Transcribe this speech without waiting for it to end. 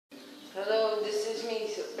this is me,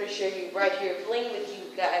 Super Sherry, right here playing with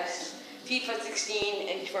you guys FIFA 16,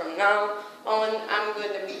 and from now on I'm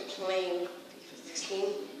going to be playing FIFA 16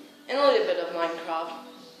 and a little bit of Minecraft,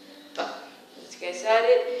 but let's get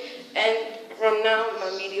started. And from now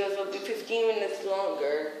my videos will be 15 minutes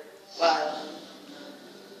longer, while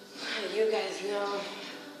you guys know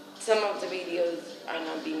some of the videos are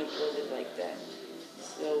not being uploaded like that,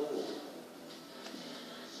 so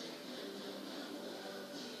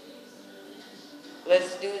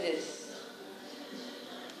let's do this.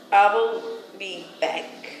 I will be back.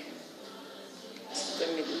 Let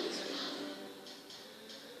me do this.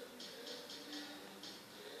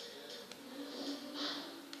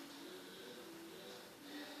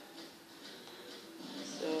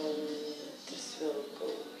 So this will go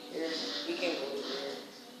here. We can go here.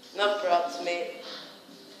 No props, mate.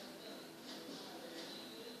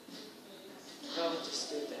 I'll just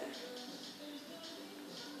do that.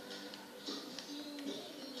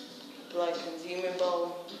 Apply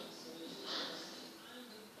consumable.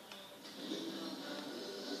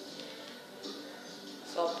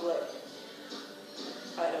 Play.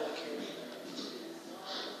 I don't care.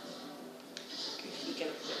 You can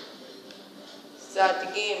play. Start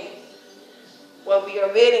the game. What we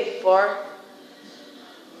are waiting for.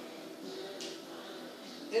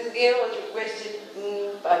 This game was requested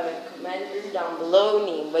by my commander down below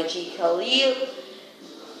named Baji Khalil.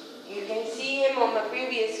 You can see him on my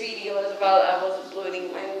previous videos while I was uploading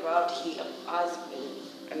Minecraft. He asked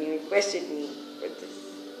me, requested me for this.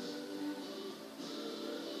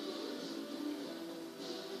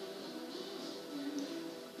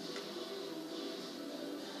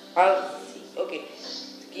 I'll see. Okay,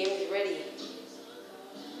 the game is ready.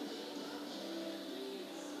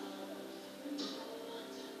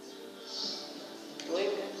 Play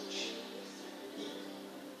match.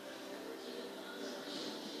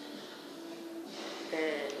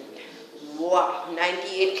 And wow,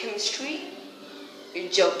 98 chemistry?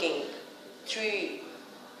 You're joking. 3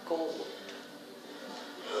 gold.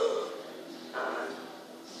 I'm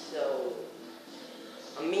so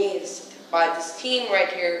amazed by this team right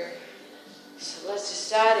here. So let's just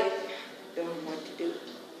start it. Don't know what to do.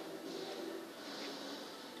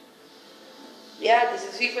 Yeah, this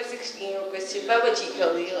is FIFA 16 requested by Baji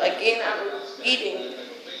Khalil. Again, I'm repeating.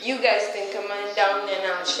 You guys can comment down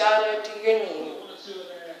and I'll shout out to your name.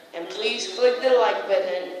 And please click the like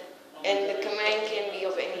button. And the comment can be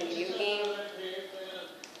of any video game.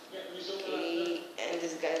 Okay, and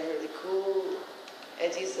this guy's really cool.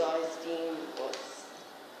 As you saw, his team was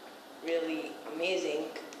really amazing.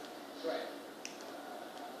 Right.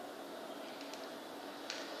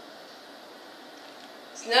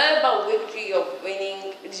 It's not about victory or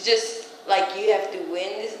winning. It's just like you have to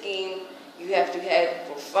win this game. You have to have it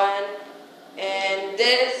for fun. And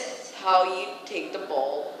this is how you take the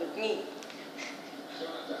ball with me.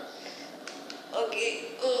 Okay.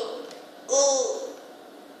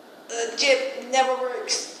 The chip never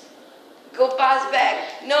works. Go pass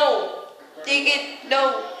back. No. Take it.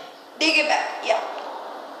 No. Take it back. Yeah.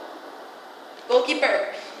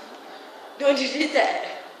 Goalkeeper. Don't you do that.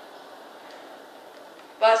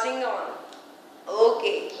 Passing on.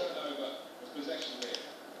 Okay.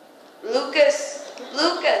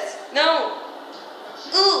 Lucas. No.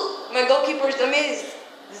 Ooh. My goalkeeper's amazing.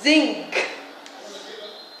 Zinc.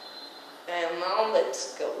 And now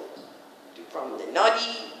let's go from the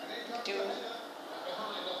naughty to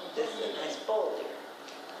this is a nice ball there.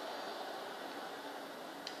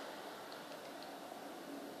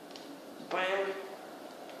 Bam.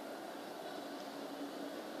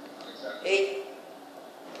 Hey.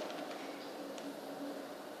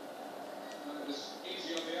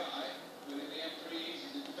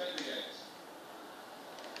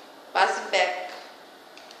 Pass it back.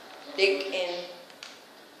 Dig in.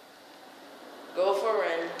 Go for a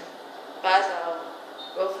run. Pass out.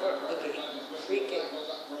 Go for okay. Free kick.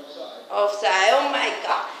 Offside. Oh my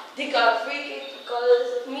god. They got a free kick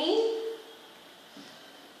because of me?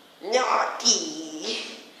 Naughty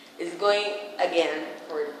is going again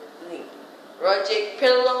for me. Roger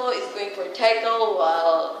Pillow is going for tackle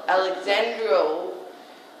while Alexandro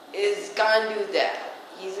is gonna do that.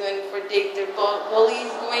 He's going for take the ball. Well,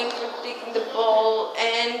 he's going for taking the ball,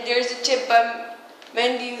 and there's a chip by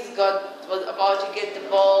Mendy's was about to get the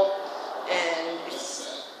ball, and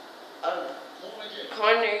it's a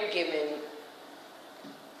corner given.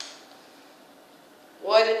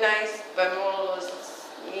 What a nice by Morlos.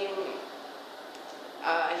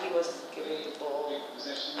 He was giving the ball.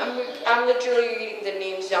 I'm literally reading the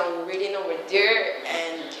names down written over there,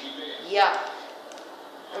 and yeah.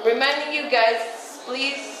 I'm reminding you guys,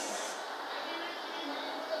 please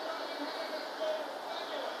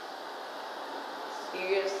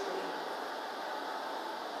Seriously.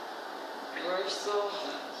 Reversal.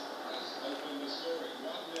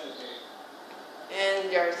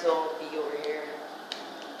 And Jarso will be over here.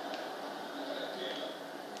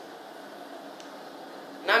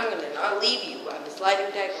 And I'm gonna not leave you on the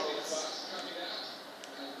sliding tackles.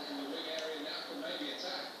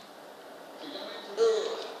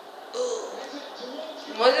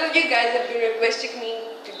 Most of you guys have been requesting me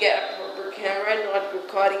to get a proper camera, not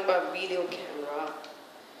recording my video camera.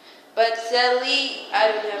 But sadly, I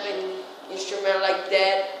don't have any instrument like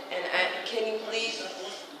that. And can you please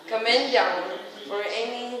comment down for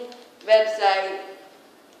any website?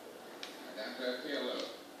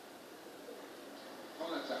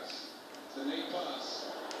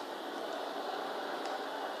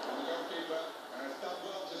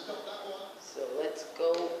 So let's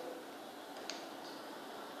go.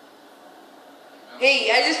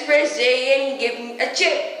 Hey, I just pressed J and he gave me a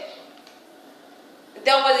chip.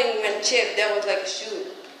 That wasn't even a chip, that was like a shoot.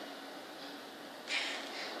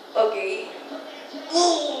 Okay.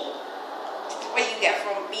 Ooh! That's what you get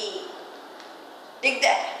from me. Take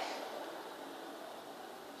that.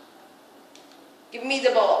 Give me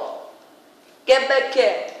the ball. Get back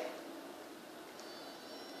here.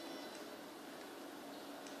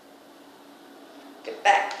 Get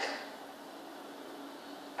back.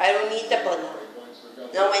 I don't need the ball now.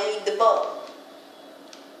 Now I need the ball.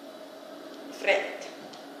 Friend.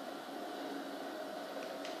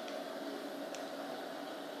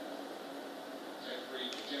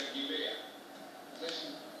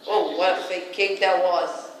 Oh, what a fake kick that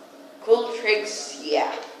was. Cool tricks,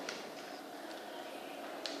 yeah.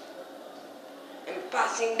 And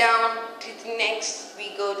passing down to the next, we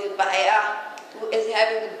go to Baya, who is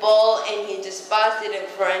having the ball and he just passed it in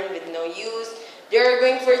front with no use. They're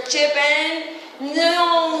going for a chip and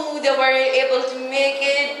no, they weren't able to make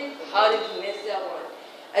it. How did you miss that one?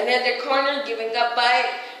 Another corner giving up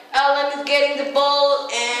by Alan is getting the ball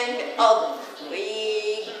and a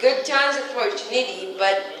good chance of opportunity,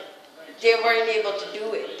 but they weren't able to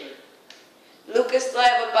do it. Lucas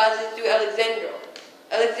Laiva passes to Alexandro.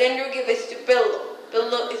 Alexandro gives it to Pillow.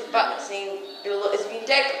 Pillow is passing. Pillow is being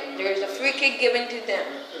tackled. There is a free kick given to them.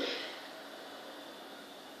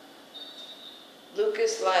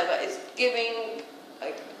 Lucas Laiva is giving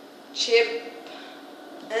a chip,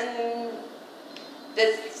 and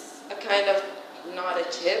that's a kind of not a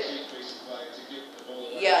chip.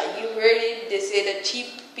 Yeah, you heard it. They said a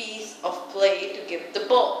cheap piece of play to give the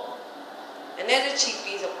ball. Another cheap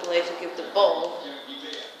piece of play to give the ball.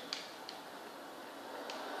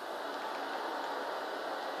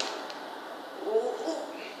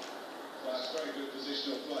 That's very good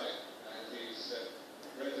positional play, and he's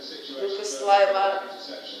read the situation. Lucas Laiva.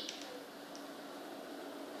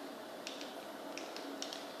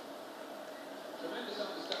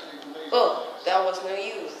 Oh, that was no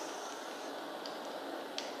use.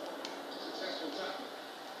 Successful tackle.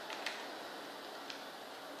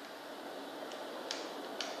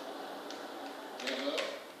 Yellow,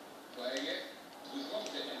 playing it. He's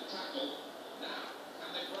lost it in the tackle. Now, can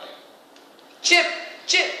they break? Chip,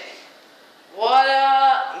 chip. What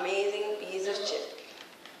a amazing piece of chip.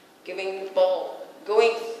 Giving the ball,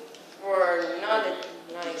 going for not a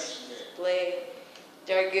nice play.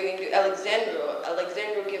 They're giving to Alexandro.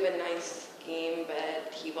 Alexandro gave a nice game,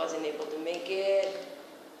 but he wasn't able to make it.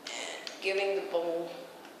 And giving the ball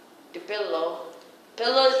to Pillow.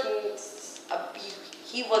 Pillow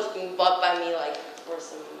he was being bought by me like for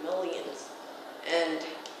some millions, and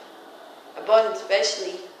I bought him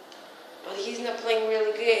specially, but he's not playing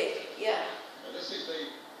really good. Yeah. Well, this is the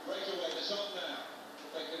breakaway that's on now.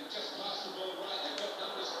 They can just pass the ball right. They've got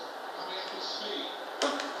numbers coming up with speed.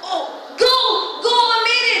 Oh, goal!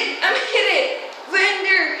 I made it!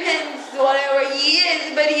 Vanderhens, whatever he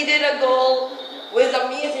is, but he did a goal with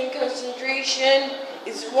amazing concentration.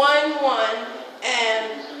 It's 1-1,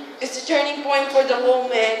 and it's a turning point for the whole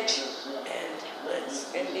match. And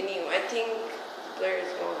let's continue. I think the player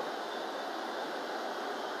is gone.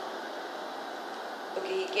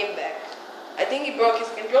 Okay, he came back. I think he broke his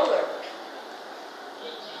controller.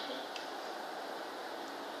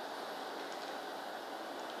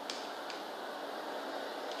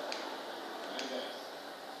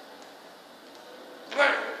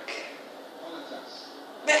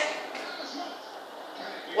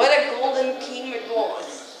 What a golden game it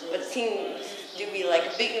was, but seems to be like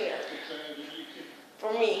a beginner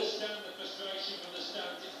for me.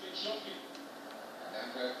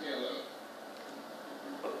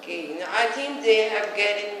 Okay, now I think they have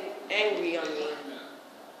getting angry on me.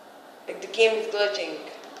 Like the game is glitching.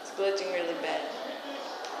 It's glitching really bad.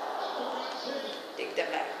 Take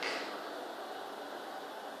that back.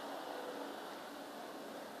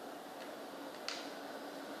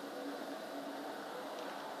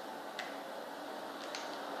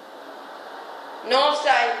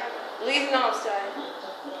 Believe not offside.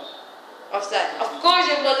 Offside. Of course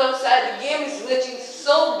it was offside. The game is glitching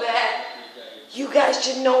so bad. You guys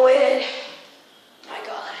should know it. My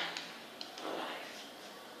God.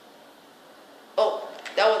 Oh,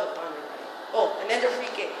 that was a corner. Oh, another free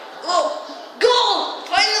kick. Oh, goal!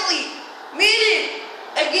 Finally! Made it!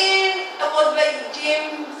 Again, it was like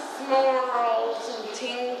James Morrow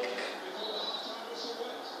something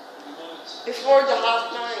before the half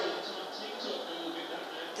time.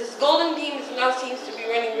 This golden team now seems to be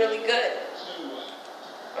running really good.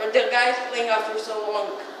 Or the guys playing after so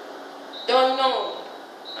long. Don't know.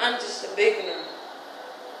 I'm just a beginner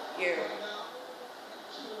here.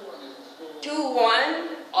 2-1.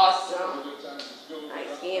 Awesome.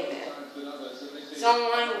 Nice game, man. It's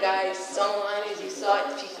online, guys. It's online as you saw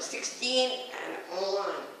it. FIFA 16 and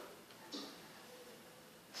online.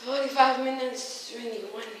 45 minutes,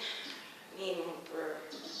 21 minimum per.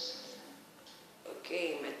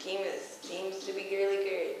 Okay, my team seems to be really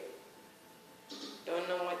good. Don't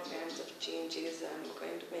know what kinds of changes I'm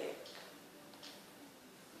going to make.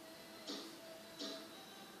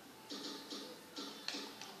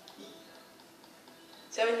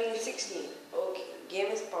 $17-16. Okay,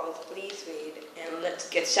 game is paused. Please wait and let's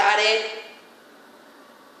get started.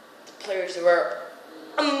 The players were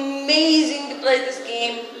amazing to play this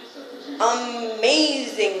game.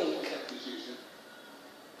 Amazing.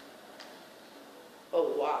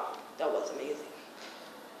 Oh wow, that was amazing.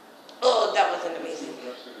 Oh, that wasn't amazing.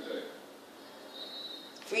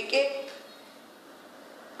 Free kick?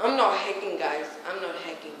 I'm not hacking, guys. I'm not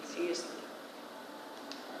hacking, seriously.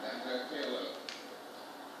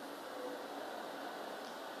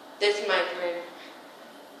 This is my friend.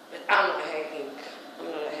 But I'm not hacking. I'm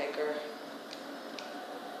not a hacker.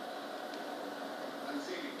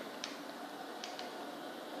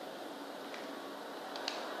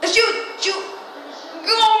 Shoot! Shoot!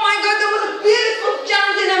 Oh my God, that was a beautiful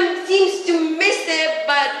chance and seems to miss it,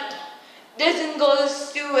 but doesn't go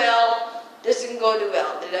too well. Doesn't go too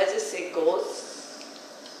well. Did I just say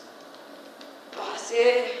goals? Pass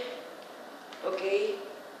it. Okay.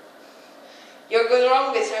 You're going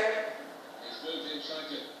wrong with her. He's moved in trying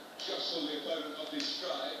to jostle the opponent off his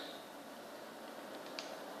stride.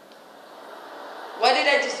 What did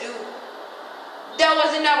I just do? That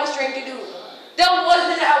wasn't what I was trying to do. That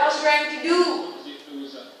wasn't what I was trying to do. It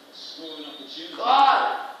was a scoring opportunity.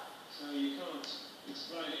 God. So you can't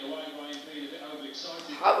explain it away by him being a bit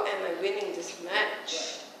overexcited. How am I winning this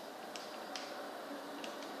match?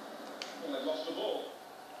 Well, they've lost the ball.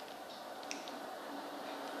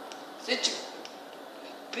 Such a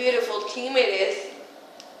beautiful team it is.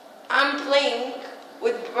 I'm playing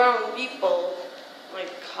with brown people. Like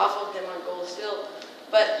half of them are gold still.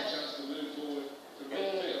 But A chance to move forward to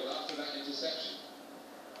midfield after that interception.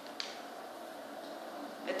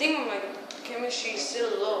 I think my chemistry is still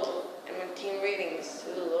low and my team rating is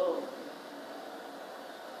still low.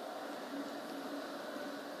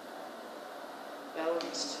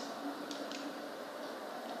 Balanced.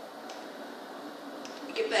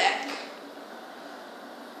 Get back.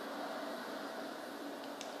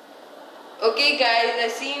 Okay guys,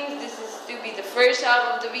 it seems this is to be the first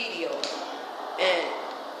half of the video. And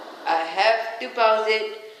I have to pause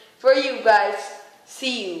it for you guys.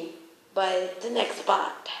 See you by the next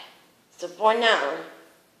part. So for now,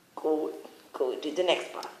 go to the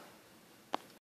next part.